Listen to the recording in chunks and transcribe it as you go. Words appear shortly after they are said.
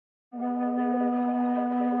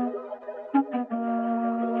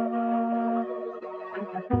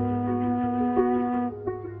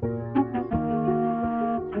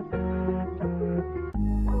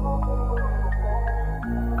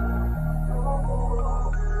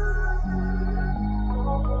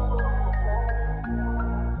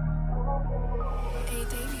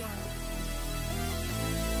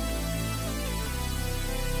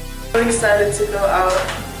excited to go out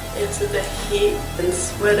into the heat and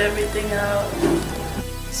sweat everything out.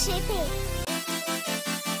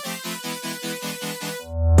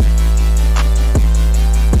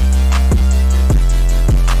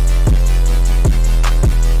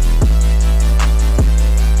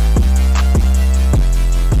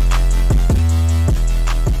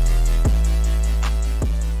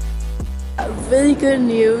 Really good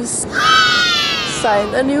news.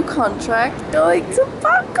 Signed a new contract, going to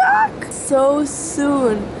Bangkok so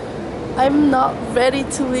soon. I'm not ready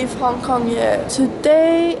to leave Hong Kong yet.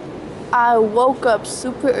 Today I woke up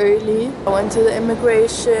super early. I went to the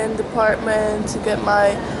immigration department to get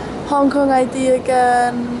my Hong Kong ID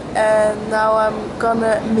again, and now I'm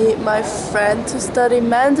gonna meet my friend to study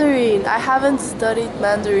Mandarin. I haven't studied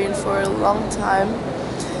Mandarin for a long time,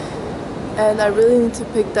 and I really need to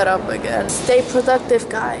pick that up again. Stay productive,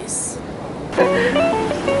 guys.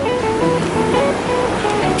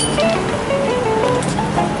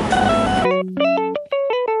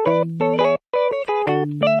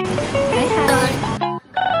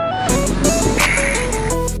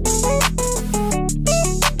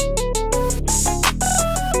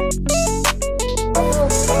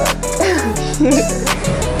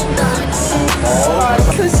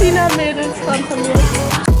 Christina made it fun for me.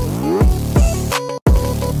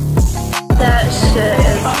 That shit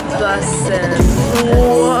is bussin'.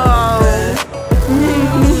 Wow.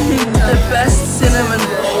 The best cinnamon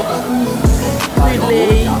roll.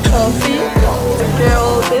 Relay coffee. The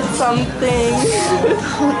girl did something.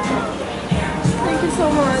 Thank you so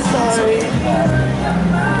much. Sorry.